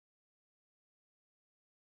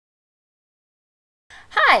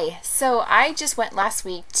Hi! So I just went last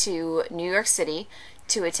week to New York City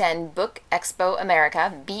to attend Book Expo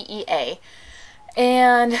America, BEA.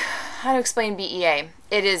 And how to explain BEA?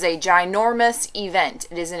 It is a ginormous event.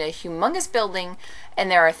 It is in a humongous building and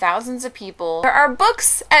there are thousands of people. There are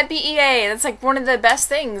books at BEA. That's like one of the best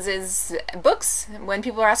things is books. When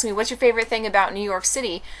people are asking me, what's your favorite thing about New York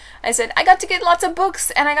City? I said, I got to get lots of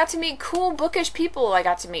books and I got to meet cool bookish people. I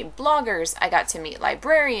got to meet bloggers. I got to meet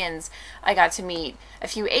librarians. I got to meet a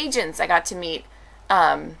few agents. I got to meet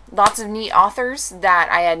lots of neat authors that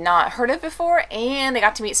I had not heard of before, and I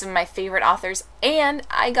got to meet some of my favorite authors, and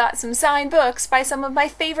I got some signed books by some of my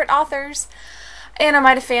favorite authors. And I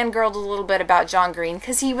might have fangirled a little bit about John Green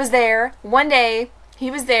because he was there one day. He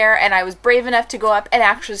was there, and I was brave enough to go up and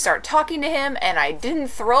actually start talking to him, and I didn't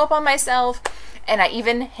throw up on myself, and I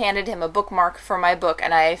even handed him a bookmark for my book,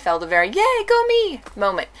 and I felt a very yay, go me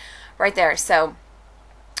moment right there. So,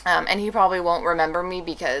 and he probably won't remember me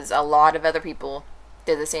because a lot of other people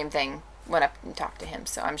did the same thing, went up and talked to him,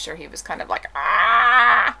 so I'm sure he was kind of like,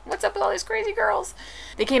 ah, what's up with all these crazy girls?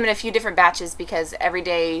 They came in a few different batches because every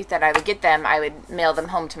day that I would get them, I would mail them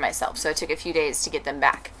home to myself, so it took a few days to get them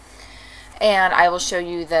back. And I will show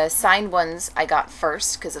you the signed ones I got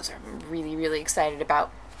first, because those I'm really, really excited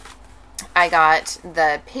about. I got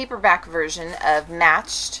the paperback version of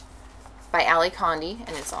Matched by Ally Condie,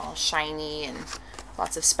 and it's all shiny and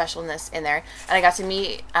lots of specialness in there. And I got to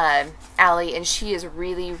meet Ally, and she is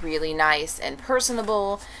really, really nice and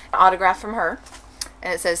personable. An autograph from her.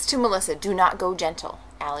 And it says, to Melissa, do not go gentle,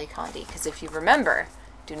 Ally Condie. Because if you remember,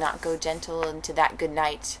 do not go gentle into that good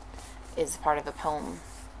night is part of a poem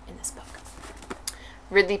in this book.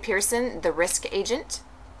 Ridley Pearson, The Risk Agent.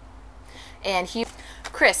 And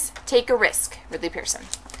Chris, Take a Risk, Ridley Pearson.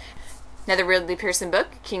 Another Ridley Pearson book,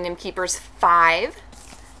 Kingdom Keepers 5,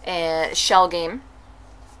 and Shell Game.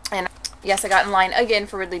 And yes, I got in line again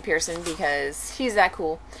for Ridley Pearson because he's that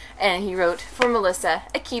cool. And he wrote, for Melissa,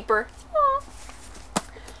 a keeper. Aww.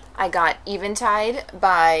 I got Eventide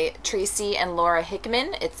by Tracy and Laura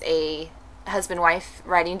Hickman. It's a husband-wife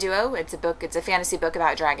writing duo. It's a book, it's a fantasy book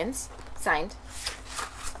about dragons, signed.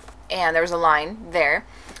 And there was a line there.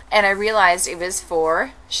 And I realized it was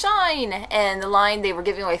for Shine. And the line, they were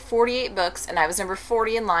giving away 48 books, and I was number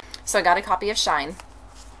 40 in line. So I got a copy of Shine.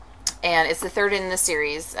 And it's the third in the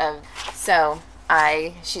series.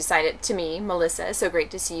 She signed it to me, Melissa. So great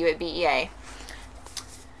to see you at BEA.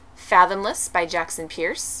 Fathomless by Jackson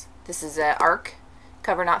Pearce. This is an ARC,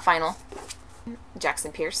 cover not final.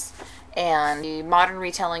 Jackson Pearce. And the modern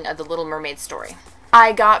retelling of the Little Mermaid story.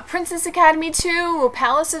 I got Princess Academy 2,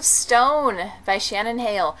 Palace of Stone by Shannon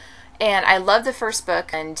Hale. And I love the first book,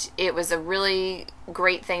 and it was a really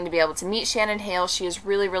great thing to be able to meet Shannon Hale. She is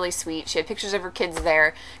really, really sweet. She had pictures of her kids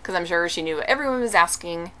there, because I'm sure she knew everyone was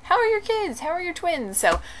asking, how are your kids? How are your twins?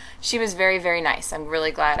 So she was very, very nice. I'm really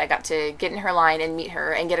glad I got to get in her line and meet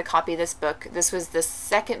her and get a copy of this book. This was the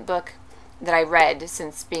second book that I read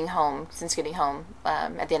since getting home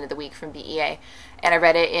at the end of the week from BEA. And I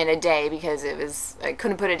read it in a day because I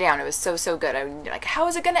couldn't put it down. It was so, so good. I was like, how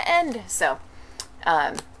is it going to end? So,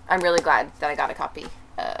 I'm really glad that I got a copy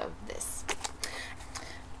of this.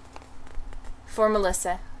 For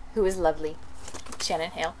Melissa, who is lovely,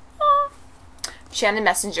 Shannon Hale. Aww. Shannon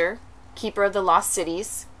Messenger, Keeper of the Lost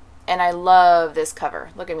Cities. And I love this cover.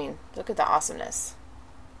 Look at me. Look at the awesomeness.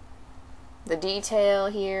 The detail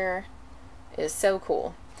here is so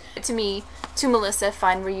cool. To me, to Melissa,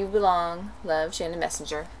 Find Where You Belong, love, Shannon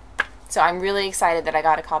Messenger. So I'm really excited that I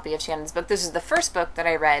got a copy of Shannon's book. This is the first book that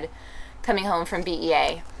I read coming home from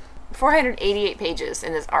BEA. 488 pages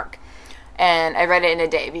in this arc. And I read it in a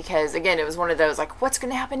day because, again, it was one of those, like, what's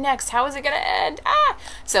going to happen next? How is it going to end? Ah!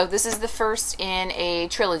 So this is the first in a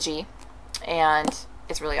trilogy, and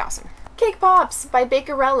it's really awesome. Cake Pops by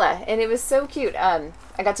Bakerella, and it was so cute. I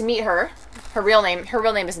got to meet her. Her real name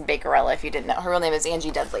isn't Bakerella, if you didn't know. Her real name is Angie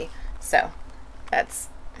Dudley. So that's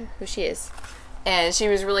who she is. And she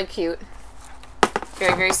was really cute.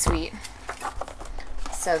 Very, very sweet.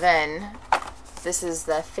 So then, this is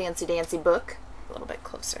the Fancy Dancy book. A little bit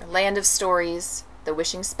closer. Land of Stories, The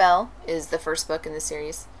Wishing Spell is the first book in the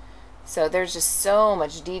series. So there's just so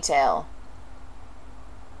much detail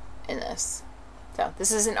in this. So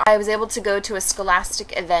this is I was able to go to a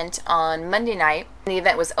Scholastic event on Monday night. When the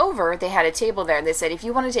event was over, they had a table there. They said, if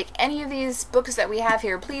you want to take any of these books that we have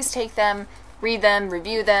here, please take them, read them,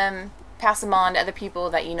 review them, pass them on to other people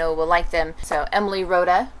that you know will like them. So Emily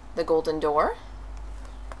Rhoda, The Golden Door.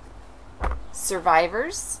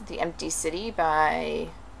 Survivors, The Empty City by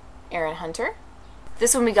Erin Hunter.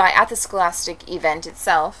 This one we got at the Scholastic event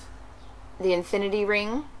itself. The Infinity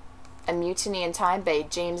Ring, A Mutiny in Time by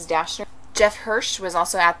James Dashner. Jeff Hirsch was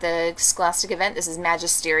also at the Scholastic event. This is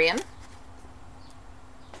Magisterium.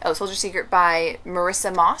 Oh, Soldier Secret by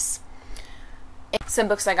Marissa Moss. And some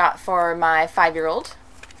books I got for my 5-year-old.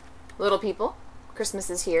 Little People, Christmas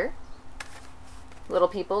is Here. Little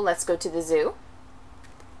People, Let's Go to the Zoo.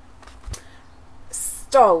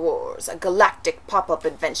 Star Wars, A Galactic Pop-Up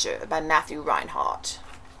Adventure by Matthew Reinhardt.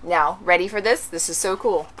 Now, ready for this? This is so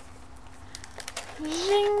cool.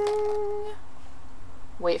 Zing.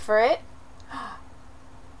 Wait for it.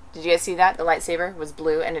 Did you guys see that? The lightsaber was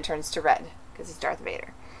blue and it turns to red because it's Darth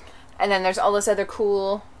Vader. And then there's all this other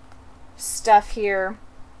cool stuff here.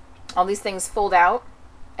 All these things fold out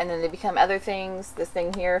and then they become other things. This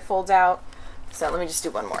thing here folds out. So let me just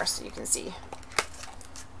do one more so you can see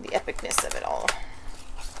the epicness of it all.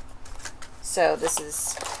 So this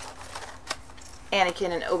is Anakin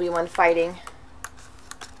and Obi-Wan fighting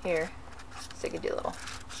here. So you can do a little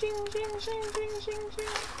shing, shing, shing, shing, shing, shing.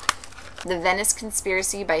 The Venice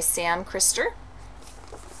Conspiracy by Sam Krister.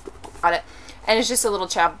 Got it. And it's just a little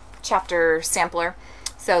chapter sampler.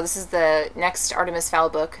 So this is the next Artemis Fowl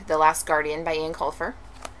book, The Last Guardian by Ian Colfer.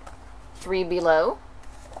 3 Below.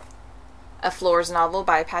 A Floors novel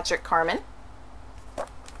by Patrick Carman.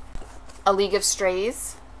 A League of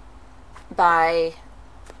Strays by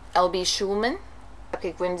L.B. Schulman.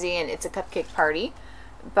 Cupcake Whimsy and It's a Cupcake Party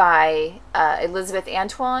by Elizabeth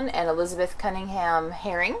Antoine and Elizabeth Cunningham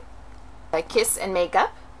Herring. Kiss and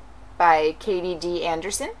Makeup by Katie D.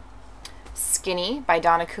 Anderson. Skinny by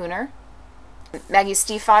Donna Cooner. Maggie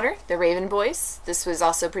Stiefvater, The Raven Boys. This was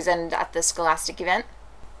also presented at the Scholastic event.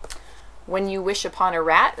 When You Wish Upon a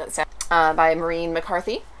Rat, that's by Maureen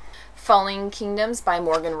McCarthy. Falling Kingdoms by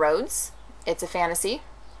Morgan Rhodes. It's a fantasy.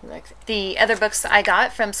 The other books I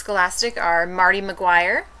got from Scholastic are Marty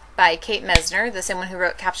McGuire by Kate Mesner, the same one who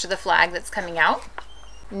wrote Capture the Flag that's coming out.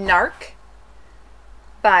 Narc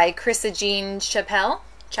by Chrissa Jean Chappell.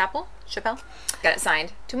 Got it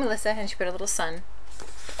signed to Melissa and she put a little sun.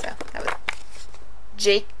 So that was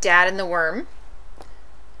Jake, Dad and the Worm.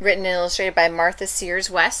 Written and illustrated by Martha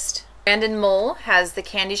Sears West. Brandon Mole has the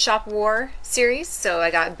Candy Shop War series, so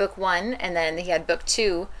I got book 1 and then he had book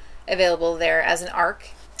 2 available there as an ARC.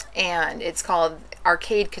 And it's called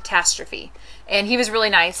Arcade Catastrophe. And he was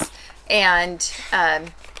really nice. And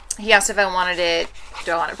he asked if I wanted it,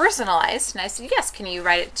 do I want it personalized? And I said, yes, can you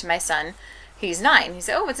write it to my son? He's 9. He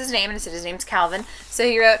said, oh, what's his name? And I said, his name's Calvin. So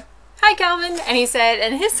he wrote, hi, Calvin. And he said,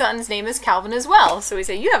 and his son's name is Calvin as well. So he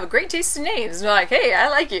said, you have a great taste in names. And we're like, hey, I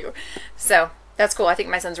like you. So that's cool. I think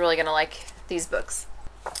my son's really going to like these books.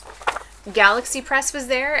 Galaxy Press was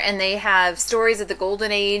there, and they have stories of the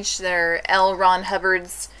Golden Age. They're L. Ron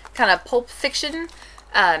Hubbard's kind of pulp fiction.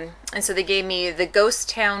 And so they gave me The Ghost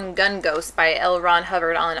Town Gun Ghost by L. Ron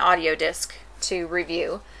Hubbard on audio disc to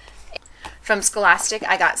review. From Scholastic,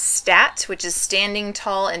 I got Stat, which is Standing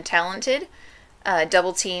Tall and Talented.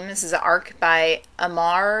 Double Team. This is an ARC by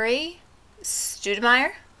Amari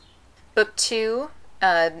Studemeyer. Book 2,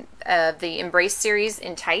 the Embrace series,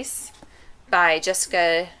 Entice by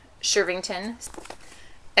Jessica Shervington.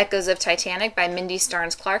 Echoes of Titanic by Mindy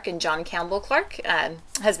Starnes Clark and John Campbell Clark,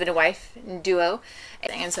 husband and wife duo,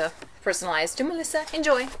 and so personalized to Melissa.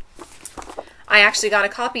 Enjoy. I actually got a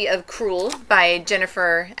copy of Cruel by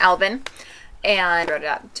Jennifer Albin and wrote it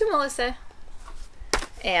out to Melissa.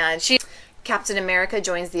 And she, Captain America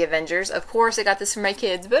joins the Avengers. Of course, I got this for my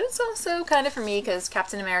kids, but it's also kind of for me because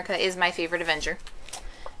Captain America is my favorite Avenger.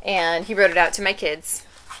 And he wrote it out to my kids.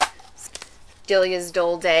 Delia's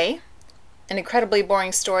Dull Day. An Incredibly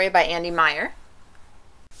Boring Story by Andy Meyer.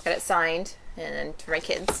 Got it signed, and then for my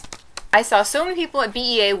kids. I saw so many people at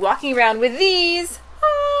BEA walking around with these.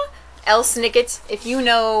 L. Snicket. If you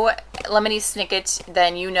know Lemony Snicket,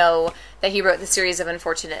 then you know that he wrote the series of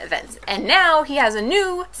Unfortunate Events. And now he has a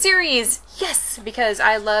new series. Yes, because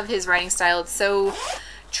I love his writing style. It's so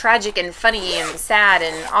tragic and funny and sad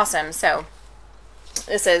and awesome. So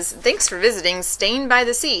it says, thanks for visiting Stained by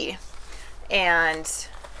the Sea. And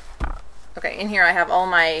okay, in here I have all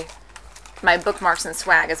my bookmarks and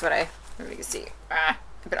swag is what let me see. I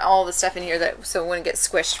put all the stuff in here so it wouldn't get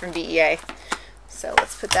squished from BEA. So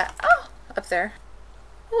let's put that up there.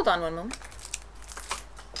 Hold on one moment.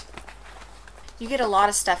 You get a lot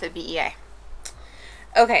of stuff at BEA.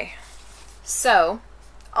 Okay, so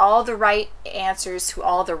all the right answers to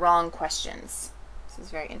all the wrong questions. This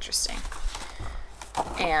is very interesting.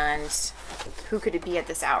 And Who Could It Be at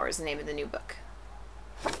This Hour is the name of the new book.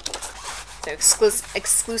 So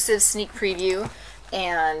exclusive sneak preview,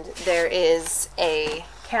 and there is a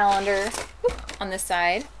calendar on this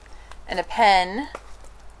side and a pen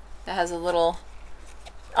that has a little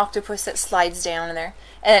octopus that slides down in there.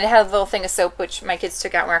 And it had a little thing of soap, which my kids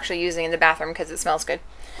took out and we're actually using in the bathroom because it smells good.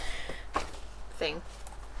 Thing.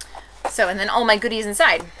 So, and then all my goodies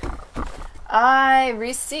inside. I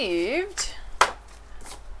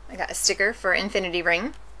got a sticker for Infinity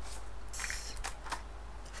Ring.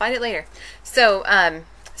 Find it later. So,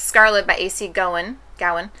 Scarlet by A.C. Gowan.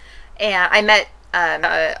 And I met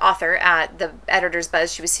author at the Editor's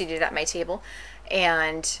Buzz. She was seated at my table,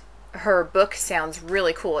 and her book sounds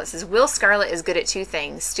really cool. It says, Will Scarlet is good at two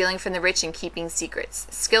things, stealing from the rich and keeping secrets.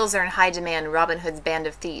 Skills are in high demand in Robin Hood's band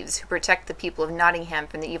of thieves who protect the people of Nottingham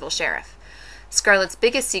from the evil sheriff. Scarlet's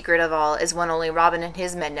biggest secret of all is one only Robin and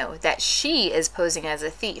his men know, that she is posing as a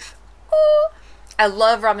thief. Ooh. I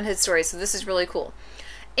love Robin Hood stories, so this is really cool.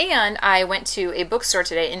 And I went to a bookstore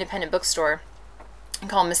today, independent bookstore,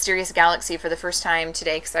 called Mysterious Galaxy for the first time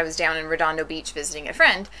today because I was down in Redondo Beach visiting a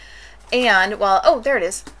friend. And oh, there it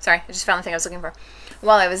is. Sorry, I just found the thing I was looking for.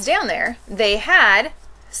 While I was down there, they had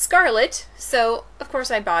Scarlet, so of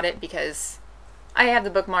course I bought it because I have the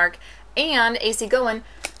bookmark. And A.C. Gowan,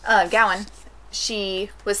 she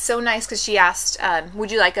was so nice because she asked,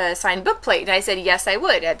 would you like a signed book plate? And I said, yes, I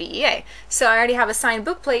would at BEA. So I already have a signed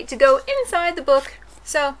book plate to go inside the book.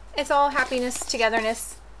 So it's all happiness,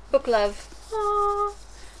 togetherness, book love. Aww.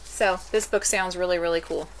 So this book sounds really, really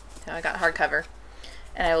cool. So I got hardcover.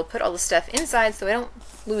 And I will put all the stuff inside so I don't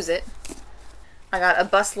lose it. I got a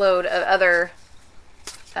busload of other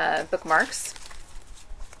bookmarks.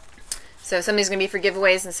 So somebody's going to be for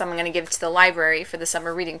giveaways and some I'm going to give to the library for the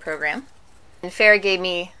summer reading program. And Farrah gave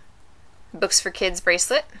me Books for Kids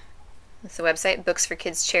bracelet. That's the website,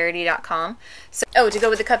 booksforkidscharity.com. So, to go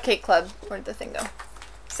with the Cupcake Club. Where did the thing go?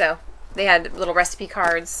 So they had little recipe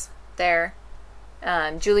cards there.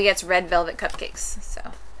 Juliet's red velvet cupcakes.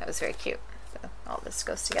 So that was very cute. So all this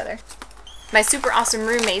goes together. My super awesome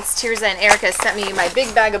roommates, Tirza and Erica, sent me my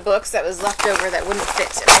big bag of books that was left over that wouldn't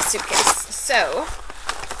fit in my suitcase. So,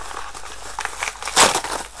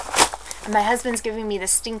 and my husband's giving me the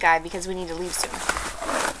stink eye because we need to leave soon.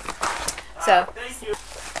 So, Thank you.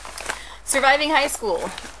 Surviving High School.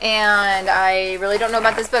 And I really don't know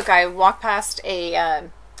about this book. I walked past a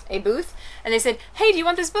booth and they said, hey, do you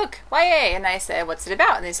want this book? YA. And I said, what's it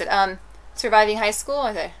about? And they said, Surviving High School.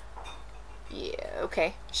 I said, yeah,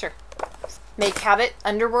 okay, sure. Meg Cabot,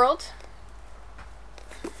 Underworld.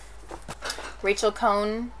 Rachel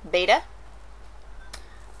Cohn, Beta.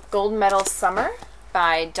 Gold Medal Summer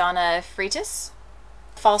by Donna Freitas.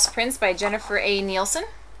 False Prince by Jennifer A. Nielsen.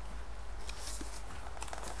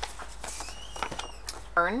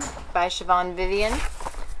 Burn by Siobhan Vivian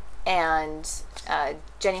and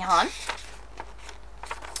Jenny Han.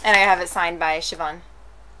 And I have it signed by Siobhan.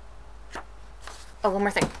 Oh, one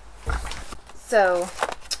more thing. So,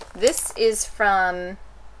 this is from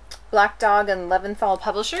Black Dog and Leventhal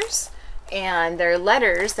Publishers, and they're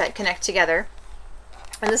letters that connect together.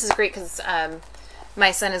 And this is great because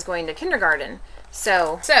my son is going to kindergarten.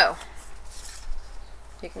 So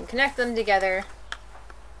you can connect them together.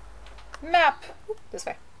 Map. This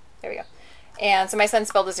way. There we go. And so my son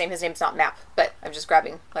spelled his name. His name's not Map, but I'm just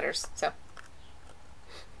grabbing letters. So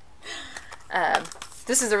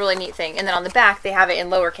this is a really neat thing. And then on the back, they have it in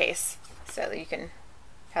lowercase so that you can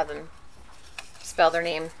have them spell their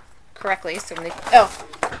name correctly. So when they,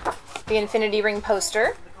 the Infinity Ring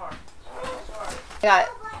poster. I got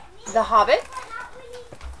the Hobbit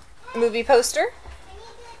movie poster.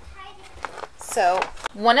 So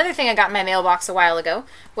one other thing I got in my mailbox a while ago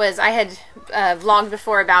was I had vlogged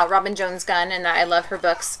before about Robin Jones Gunn and that I love her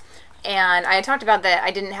books. And I had talked about that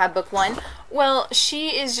I didn't have book one. Well, she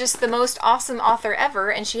is just the most awesome author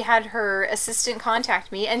ever, and she had her assistant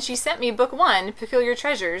contact me, and she sent me book one, Peculiar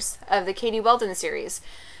Treasures, of the Katie Weldon series.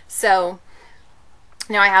 So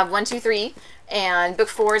now I have 1, 2, 3, and book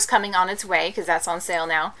 4 is coming on its way because that's on sale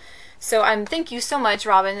now. So thank you so much,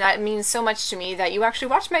 Robin. That means so much to me that you actually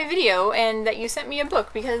watched my video and that you sent me a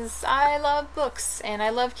book because I love books and I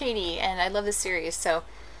love Katie and I love this series. So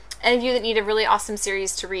any of you that need a really awesome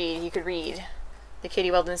series to read, you could read the Katie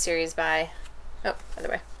Weldon series by,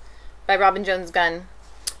 by Robin Jones Gunn.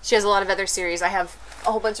 She has a lot of other series. I have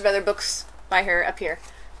a whole bunch of other books by her up here.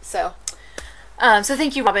 So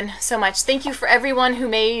thank you, Robin, so much. Thank you for everyone who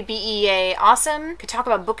made BEA awesome. Could talk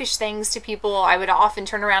about bookish things to people. I would often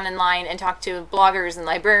turn around in line and talk to bloggers and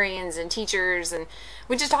librarians and teachers, and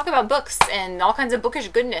we'd just talk about books and all kinds of bookish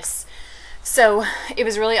goodness. So it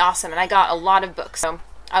was really awesome, and I got a lot of books. So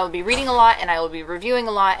I will be reading a lot, and I will be reviewing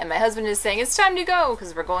a lot, and my husband is saying it's time to go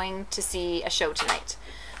because we're going to see a show tonight.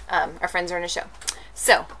 Our friends are in a show.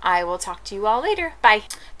 So I will talk to you all later. Bye.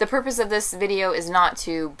 The purpose of this video is not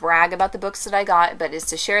to brag about the books that I got, but is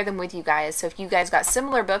to share them with you guys. So if you guys got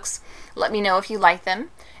similar books, let me know if you like them.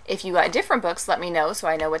 If you got different books, let me know so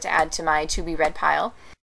I know what to add to my to be read pile.